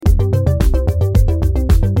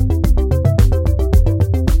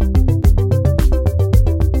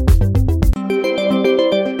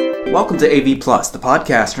welcome to AV Plus, the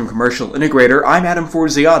podcast from Commercial Integrator. I'm Adam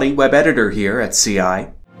Forziati, web editor here at CI.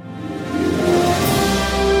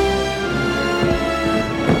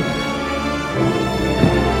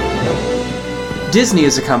 Disney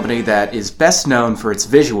is a company that is best known for its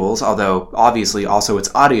visuals, although obviously also its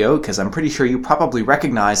audio, because I'm pretty sure you probably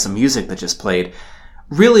recognize some music that just played.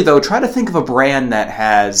 Really, though, try to think of a brand that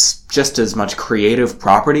has just as much creative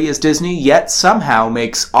property as Disney, yet somehow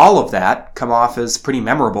makes all of that come off as pretty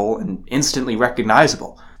memorable and instantly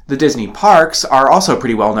recognizable. The Disney parks are also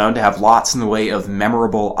pretty well known to have lots in the way of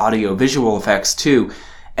memorable audio-visual effects, too,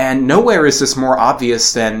 and nowhere is this more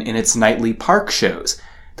obvious than in its nightly park shows.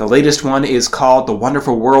 The latest one is called The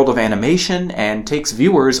Wonderful World of Animation and takes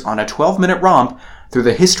viewers on a 12-minute romp through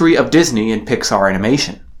the history of Disney and Pixar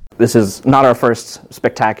animation. This is not our first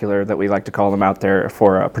spectacular that we like to call them out there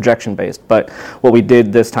for projection-based, but what we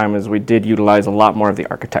did this time is we did utilize a lot more of the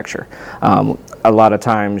architecture. A lot of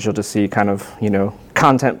times you'll just see kind of,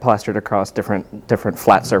 content plastered across different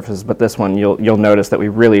flat surfaces, but this one you'll notice that we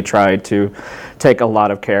really tried to take a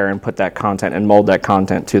lot of care and put that content and mold that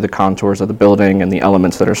content to the contours of the building and the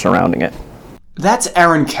elements that are surrounding it. That's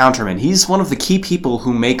Aaron Counterman. He's one of the key people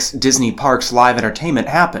who makes Disney Parks live entertainment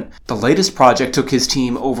happen. The latest project took his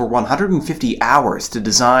team over 150 hours to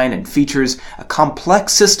design and features a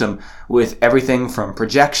complex system with everything from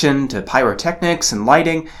projection to pyrotechnics and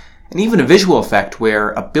lighting, and even a visual effect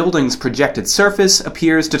where a building's projected surface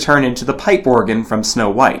appears to turn into the pipe organ from Snow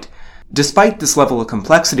White. Despite this level of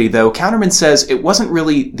complexity, though, Counterman says it wasn't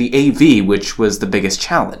really the AV which was the biggest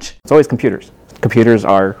challenge. It's always computers. Computers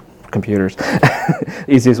are computers,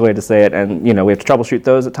 easiest way to say it, and we have to troubleshoot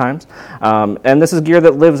those at times. And this is gear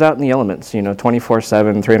that lives out in the elements,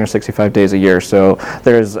 24/7, 365 days a year. So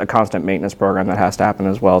there's a constant maintenance program that has to happen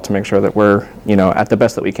as well to make sure that we're, at the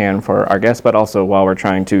best that we can for our guests. But also while we're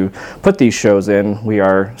trying to put these shows in, we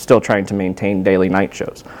are still trying to maintain daily night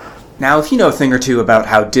shows. Now, if you know a thing or two about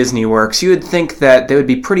how Disney works, you would think that they would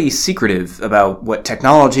be pretty secretive about what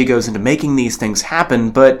technology goes into making these things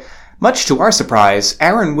happen, but much to our surprise,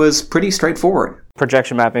 Aaron was pretty straightforward.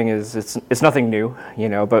 Projection mapping it's nothing new,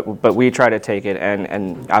 but we try to take it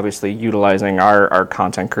and obviously utilizing our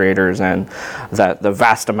content creators and that the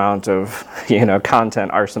vast amount of content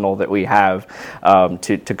arsenal that we have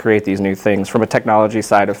to create these new things. From a technology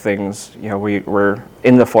side of things, we're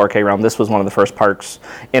in the 4K realm. This was one of the first parks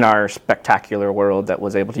in our spectacular world that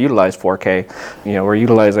was able to utilize 4K. We're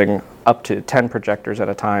utilizing up to 10 projectors at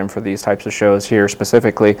a time for these types of shows here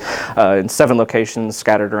specifically in 7 locations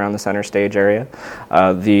scattered around the center stage area.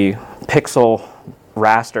 The pixel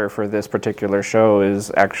raster for this particular show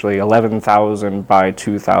is actually 11,000 by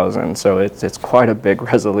 2,000, so it's quite a big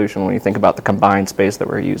resolution when you think about the combined space that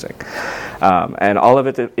we're using. And all of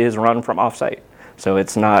it is run from off-site. So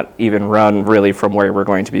it's not even run really from where we're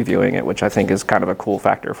going to be viewing it, which I think is kind of a cool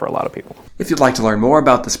factor for a lot of people. If you'd like to learn more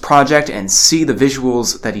about this project and see the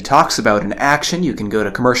visuals that he talks about in action, you can go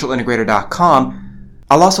to commercialintegrator.com.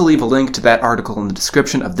 I'll also leave a link to that article in the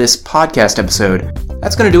description of this podcast episode.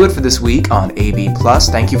 That's going to do it for this week on AV Plus.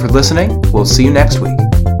 Thank you for listening. We'll see you next week.